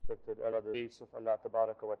respected the grace of Allah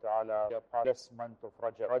Tabaraka wa Ta'ala, the blessed month of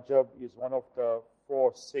Rajab. Rajab is one of the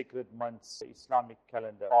 4 sacred months in the Islamic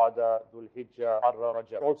calendar. Qada, Dhul Hijjah, Harra,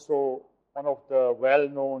 Rajab. Also one of the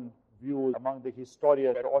well-known views among the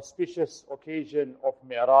historians that the auspicious occasion of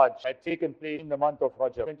Mi'raj had taken place in the month of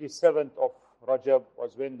Rajab. 27th of Rajab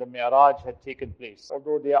was when the Mi'raj had taken place.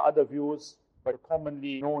 Although there are other views, but a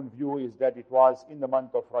commonly known view is that it was in the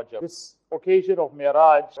month of Rajab. This occasion of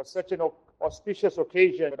Mi'raj was such an auspicious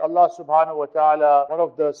occasion that Allah subhanahu wa ta'ala, one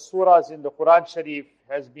of the surahs in the Quran Sharif,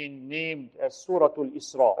 has been named as Suratul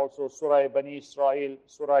Isra. Also Surah Bani Israel,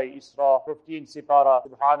 Surah Isra, 15 Sipara.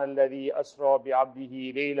 Subhanalladhi asra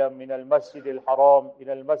bi'abdihi laylan min al-masjid al-haram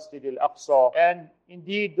ila al-masjid al-aqsa. And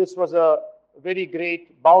indeed this was a very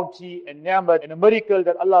great bounty and ni'mat and a miracle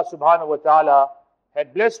that Allah subhanahu wa ta'ala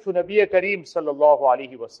had blessed to Nabi Karim sallallahu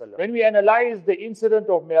alaihi wasallam. When we analyze the incident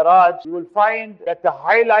of Mi'raj, we will find that the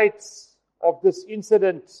highlights of this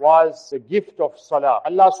incident was the gift of salah.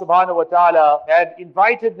 Allah subhanahu wa ta'ala had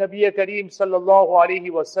invited Nabi Karim sallallahu alaihi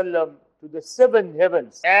wasallam to the 7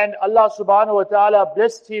 heavens. And Allah subhanahu wa ta'ala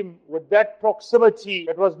blessed him with that proximity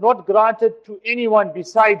that was not granted to anyone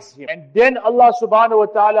besides him. And then Allah subhanahu wa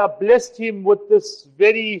ta'ala blessed him with this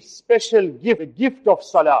very special gift, the gift of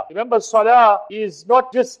salah. Remember, salah is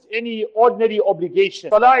not just any ordinary obligation.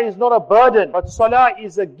 Salah is not a burden, but salah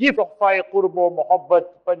is a gift of qurbo muhabbat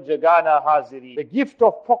panjagana haziri. The gift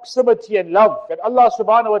of proximity and love that Allah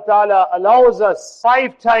subhanahu wa ta'ala allows us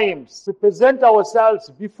 5 times to present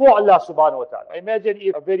ourselves before Allah subhanahu wa ta'ala. Imagine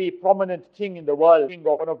if a very prominent king in the world, king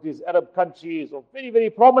of one of these Arab countries, or very,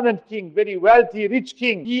 very prominent king, very wealthy, rich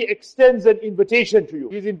king, he extends an invitation to you.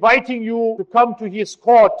 He's inviting you to come to his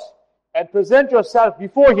court and present yourself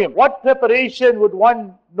before him. What preparation would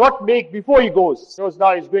one not make before he goes? Because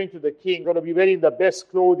now he's going to the king, he's going to be wearing the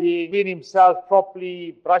best clothing, clean himself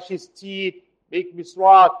properly, brush his teeth, make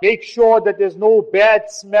miswak, make sure that there's no bad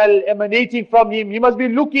smell emanating from him. He must be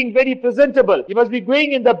looking very presentable. He must be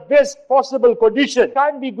going in the best possible condition. He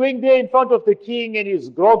can't be going there in front of the king and he's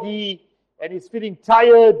groggy and he's feeling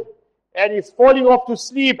tired and he's falling off to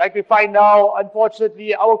sleep. Like we find now,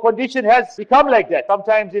 unfortunately, our condition has become like that.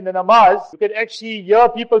 Sometimes in the namaz, you can actually hear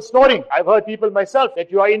people snoring. I've heard people myself that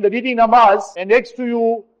you are in the reading namaz and next to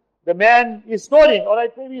you, the man is snoring.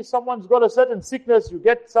 Alright, maybe someone's got a certain sickness. You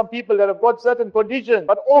get some people that have got certain conditions.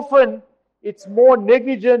 But often, it's more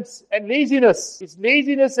negligence and laziness. It's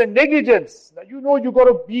laziness and negligence. Now, you know you got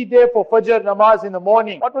to be there for Fajr namaz in the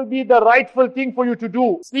morning. What will be the rightful thing for you to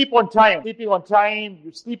do? Sleep on time. Sleeping on time.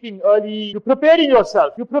 You're sleeping early. You're preparing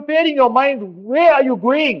yourself. You're preparing your mind. Where are you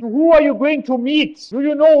going? Who are you going to meet? Do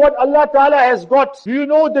you know what Allah Ta'ala has got? Do you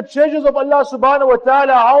know the treasures of Allah Subhanahu Wa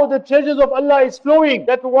Ta'ala? How the treasures of Allah is flowing?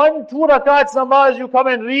 That 1-2 rakats namaz you come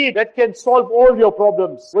and read, that can solve all your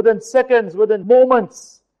problems. Within seconds, within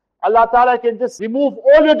moments. Allah Ta'ala can just remove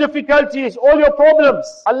all your difficulties, all your problems.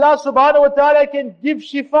 Allah Subhanahu Wa Ta'ala can give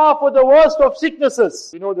shifa for the worst of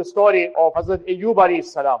sicknesses. You know the story of Hazrat Ayyub alayhi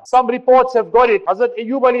salam. Some reports have got it. Hazrat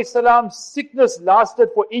Ayyub alayhi salam's sickness lasted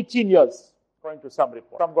for 18 years. According to some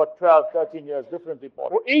reports. Some got 12, 13 years, different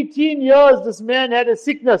reports. For 18 years this man had a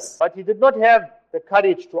sickness, but he did not have the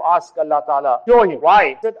courage to ask Allah Ta'ala, cure him. Why?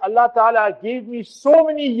 He said, Allah Ta'ala gave me so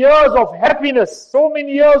many years of happiness, so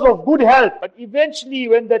many years of good health. But eventually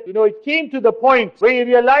when that, it came to the point where he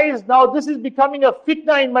realized now this is becoming a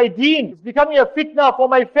fitna in my deen. It's becoming a fitna for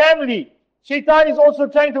my family. Shaitan is also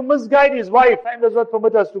trying to misguide his wife. Time does not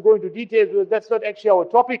permit us to go into details because that's not actually our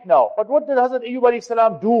topic now. But what did Hazrat Ayyub alayhi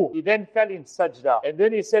salam do? He then fell in sajda. And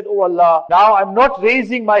then he said, Oh Allah, now I'm not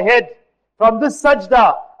raising my head from this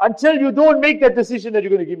sajda until you don't make that decision that you're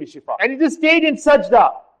going to give me shifa. And he just stayed in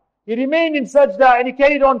sajda. He remained in sajda and he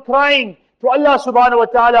carried on crying to Allah subhanahu wa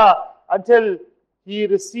ta'ala until he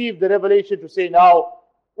received the revelation to say, now,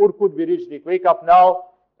 urkud birijlik, wake up now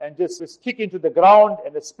and just kick into the ground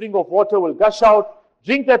and a spring of water will gush out.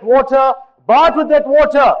 Drink that water, bath with that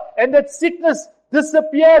water, and that sickness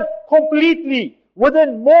disappeared completely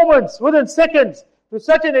within moments, within seconds. To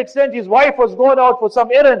such an extent, his wife was gone out for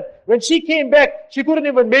some errand. When she came back, she couldn't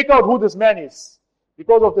even make out who this man is.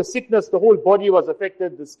 Because of the sickness, the whole body was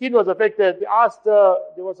affected, the skin was affected. They asked her,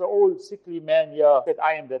 there was an old sickly man here, said,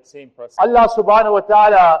 I am that same person. Allah subhanahu wa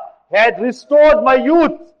ta'ala had restored my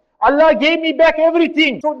youth. Allah gave me back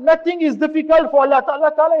everything. So nothing is difficult for Allah.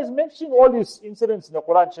 Allah Ta'ala is mentioning all these incidents in the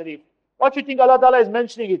Quran Sharif. What do you think Allah Ta'ala is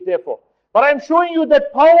mentioning it there for? But I'm showing you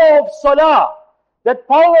that power of salah. That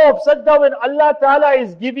power of sajda when Allah Ta'ala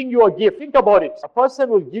is giving you a gift. Think about it. A person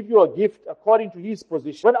will give you a gift according to his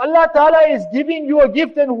position. When Allah Ta'ala is giving you a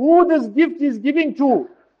gift, and who this gift is giving to?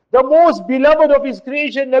 The most beloved of His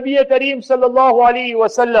creation, Nabi Karim sallallahu alayhi wa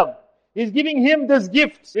sallam. He's giving him this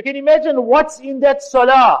gift. You can imagine what's in that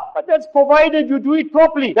salah. But that's provided you do it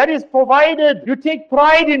properly. That is provided you take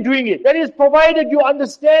pride in doing it. That is provided you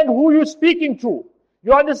understand who you're speaking to.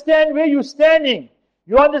 You understand where you're standing.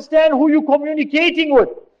 You understand who you're communicating with.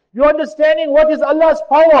 You're understanding what is Allah's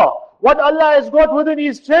power. What Allah has got within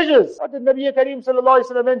His treasures. What did Nabi Karim sallallahu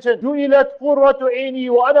alaihi wasallam mention? Ju'ilat qurratu aini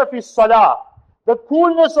wa ana fi salah. The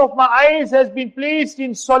coolness of my eyes has been placed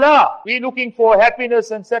in salah. We're looking for happiness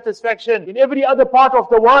and satisfaction in every other part of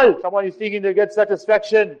the world. Someone is thinking they'll get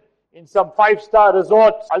satisfaction in some 5-star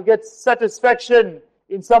resort. I'll get satisfaction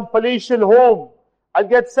in some palatial home. I'll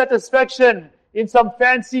get satisfaction in some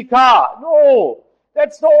fancy car. No,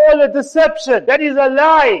 that's not all a deception. That is a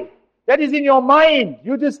lie. That is in your mind.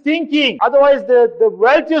 You're just thinking. Otherwise, the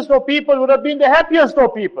wealthiest of people would have been the happiest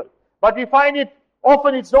of people. But we find it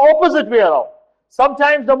often it's the opposite way around.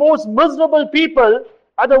 Sometimes the most miserable people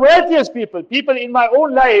are the wealthiest people. People in my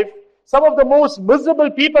own life, some of the most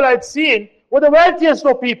miserable people I've seen were the wealthiest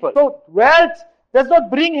of people. So wealth does not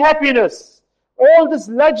bring happiness. All these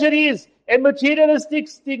luxuries and materialistic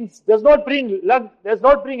things does not bring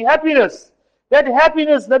happiness. That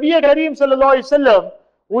happiness, Nabi Karim sallallahu alaihi wasallam,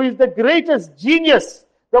 who is the greatest genius,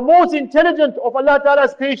 the most intelligent of Allah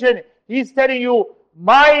Ta'ala's creation, he's telling you,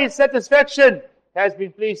 my satisfaction has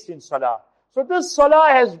been placed in salah. So this salah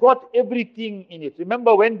has got everything in it.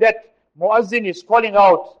 Remember when that muazzin is calling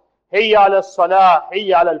out, Hayya ala salah,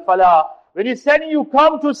 Hayya ala falah. When he's telling you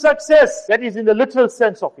come to success, that is in the literal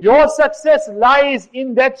sense of it. Your success lies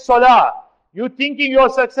in that salah. You thinking your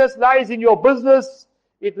success lies in your business,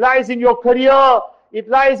 it lies in your career, it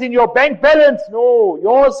lies in your bank balance. No,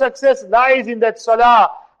 your success lies in that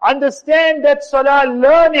salah. Understand that salah,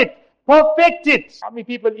 learn it. Perfect it. How many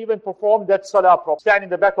people even perform that salah properly? Stand in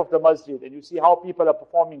the back of the masjid and you see how people are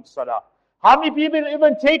performing salah. How many people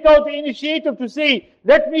even take out the initiative to say,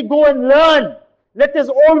 let me go and learn. There's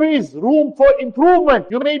always room for improvement.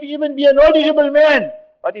 You may even be a knowledgeable man.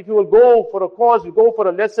 But if you will go for a course, you go for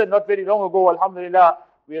a lesson, not very long ago, alhamdulillah,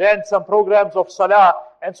 we ran some programs of salah.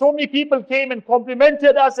 And so many people came and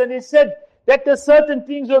complimented us and they said that there's certain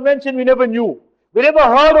things were mentioned we never knew. We never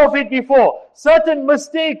heard of it before. Certain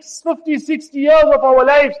mistakes, 50, 60 years of our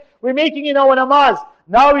lives, we're making in our namaz.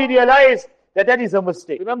 Now we realize that is a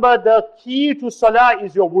mistake. Remember, the key to salah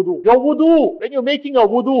is your wudu. Your wudu, when you're making a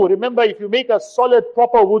wudu, remember if you make a solid,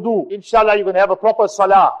 proper wudu, inshallah you're going to have a proper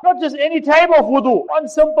salah. Not just any type of wudu. One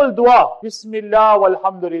simple dua. Bismillah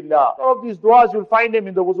walhamdulillah. All of these duas, you'll find them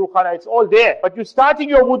in the wudu khana. It's all there. But you're starting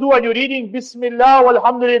your wudu and you're reading Bismillah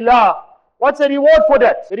walhamdulillah. What's the reward for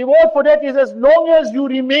that? The reward for that is as long as you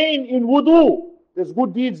remain in wudu, there's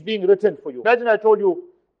good deeds being written for you. Imagine I told you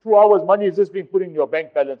 2 hours money is just being put in your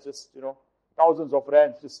bank balances, thousands of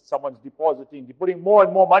rands, just someone's depositing, putting more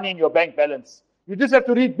and more money in your bank balance. You just have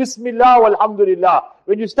to read Bismillah walhamdulillah.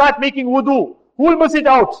 When you start making wudu, who will miss it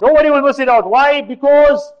out? Nobody will miss it out. Why?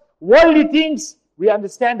 Because worldly things, we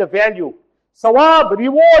understand the value. Sawab,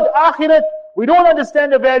 reward, akhirat, we don't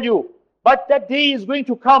understand the value. But that day is going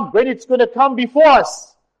to come, when it's going to come before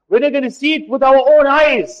us. When we're going to see it with our own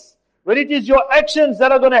eyes. When it is your actions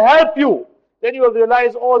that are going to help you. Then you will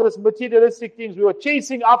realize all these materialistic things we were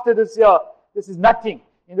chasing after this year. This is nothing.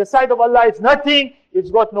 In the sight of Allah, it's nothing.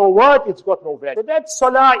 It's got no worth. It's got no value. So that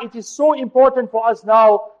salah, it is so important for us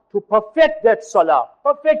now to perfect that salah.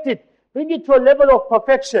 Perfect it. Bring it to a level of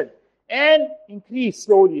perfection. And increase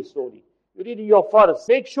slowly. You're reading your farz.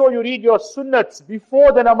 Make sure you read your sunnats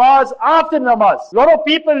before the namaz, after the namaz. A lot of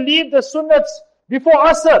people leave the sunnats before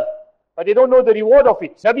asr, but they don't know the reward of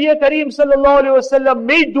it. Nabi Karim sallallahu alaihi wasallam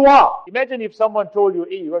made dua. Imagine if someone told you,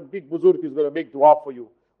 hey, one big buzurg is going to make dua for you.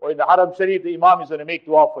 Or in the Haram Sharif, the Imam is going to make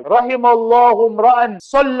dua for you. Rahimallahu mra'an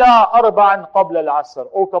salla arba'an qabla al-asr.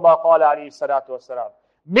 O kama qala alayhi salatu wasalam.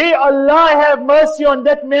 May Allah have mercy on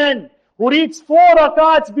that man who reads 4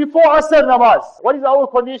 rakats before asr namaz. What is our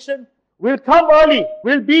condition? We'll come early.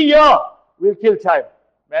 We'll be here. We'll kill time.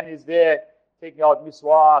 Man is there, taking out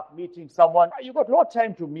miswak, meeting someone. You got no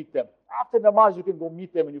time to meet them. After namaz, you can go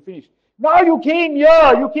meet them and you finish. Now you came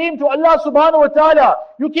here. You came to Allah subhanahu wa ta'ala.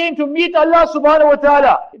 You came to meet Allah subhanahu wa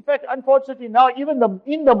ta'ala. In fact, unfortunately now, even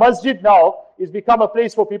in the masjid now, is become a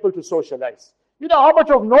place for people to socialize. You know how much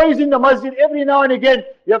of noise in the masjid, every now and again,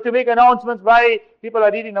 you have to make announcements by people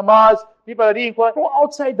are reading namaz, people are reading Quran. Go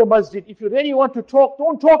outside the masjid. If you really want to talk,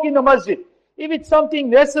 don't talk in the masjid. If it's something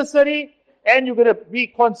necessary and you're going to be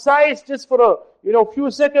concise just for a few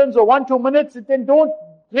seconds or 1-2 minutes, then don't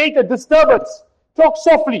create a disturbance. Talk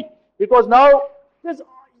softly. Because now,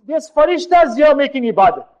 there's farishtas here making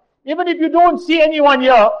ibadat. Even if you don't see anyone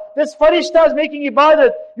here, there's farishtas making ibadat.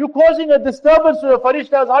 You're causing a disturbance to the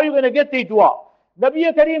farishtas. How are you going to get the dua?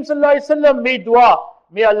 Nabi Karim sallallahu alaihi wasallam made dua.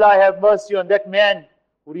 May Allah have mercy on that man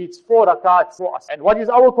who reads 4 rakats for us. And what is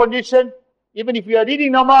our condition? Even if we are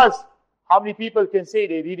reading namaz, how many people can say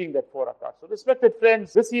they're reading that 4 rakats? So respected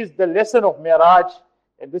friends, this is the lesson of Mi'raj,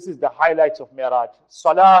 and this is the highlights of Mi'raj.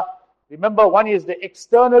 Salah, remember, one is the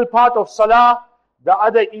external part of Salah, the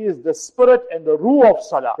other is the spirit and the ruh of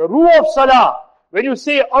Salah. The ruh of Salah, when you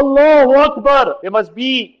say Allahu Akbar, there must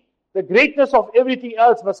be the greatness of everything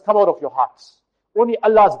else must come out of your hearts. Only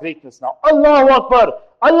Allah's greatness now. Allahu Akbar.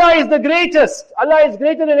 Allah is the greatest. Allah is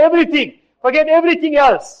greater than everything. Forget everything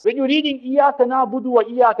else. When you're reading Iyaka na'budu wa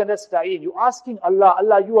iyaka nasta'in, you're asking Allah,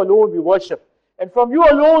 Allah, you alone we worship. And from you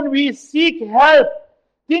alone we seek help.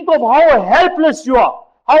 Think of how helpless you are.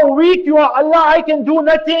 How weak you are. Allah, I can do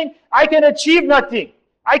nothing. I can achieve nothing.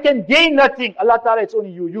 I can gain nothing. Allah Ta'ala, it's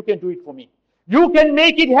only you. You can do it for me. You can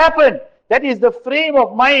make it happen. That is the frame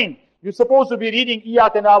of mind. You're supposed to be reading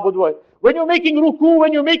Iyaka na'budu. When you're making ruku,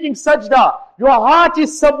 when you're making sajda, your heart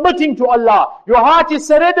is submitting to Allah. Your heart is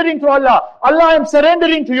surrendering to Allah. Allah, I'm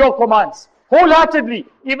surrendering to your commands. Wholeheartedly,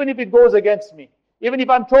 even if it goes against me. Even if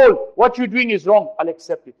I'm told what you're doing is wrong, I'll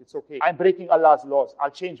accept it. It's okay. I'm breaking Allah's laws.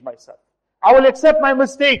 I'll change myself. I will accept my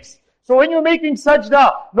mistakes. So when you're making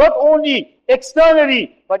sajda, not only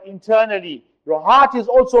externally, but internally, your heart is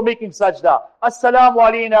also making sajda. Assalamu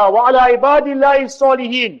alayna wa ala ibadillahi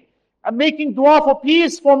salihin. I'm making dua for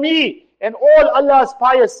peace for me and all Allah's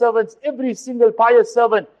pious servants, every single pious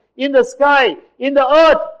servant in the sky, in the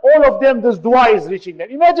earth, all of them, this dua is reaching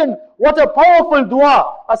them. Imagine what a powerful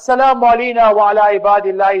dua. Assalamu alayna wa ala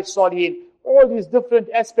ibadillahi salihin. All these different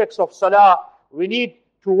aspects of salah, we need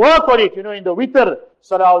to work on it. In the witr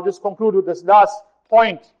salah, I'll just conclude with this last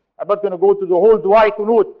point. I'm not going to go to the whole dua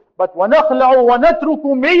kunut. But وَنَخْلَعُ وَنَتْرُكُ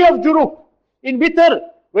مَيْ يَفْجُرُكُ. In witr,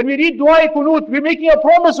 when we read dua kunut, we're making a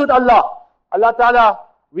promise with Allah. Allah Ta'ala,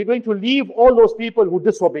 we're going to leave all those people who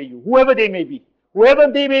disobey you, whoever they may be.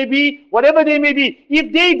 Whoever they may be, whatever they may be.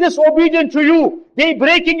 If they disobedient to you, they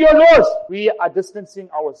breaking your laws, we are distancing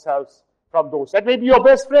ourselves from those. That may be your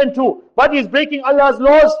best friend too, but he's breaking Allah's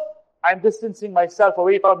laws. I'm distancing myself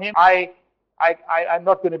away from him. I'm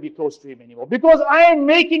not going to be close to him anymore. Because I am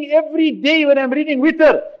making every day when I'm reading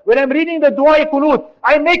witr, when I'm reading the dua kunut,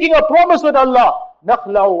 I'm making a promise with Allah. نَخْلَعُ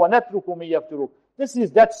وَنَتْرُكُ مِنْ يَفْتُرُكُ. This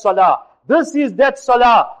is that salah. This is that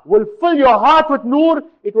salah. Will fill your heart with nur.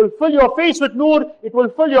 It will fill your face with nur. It will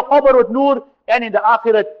fill your qabr with nur. And in the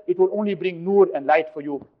akhirat, it will only bring nur and light for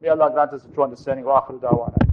you. May Allah grant us the true understanding. Wa akhiru da'wana.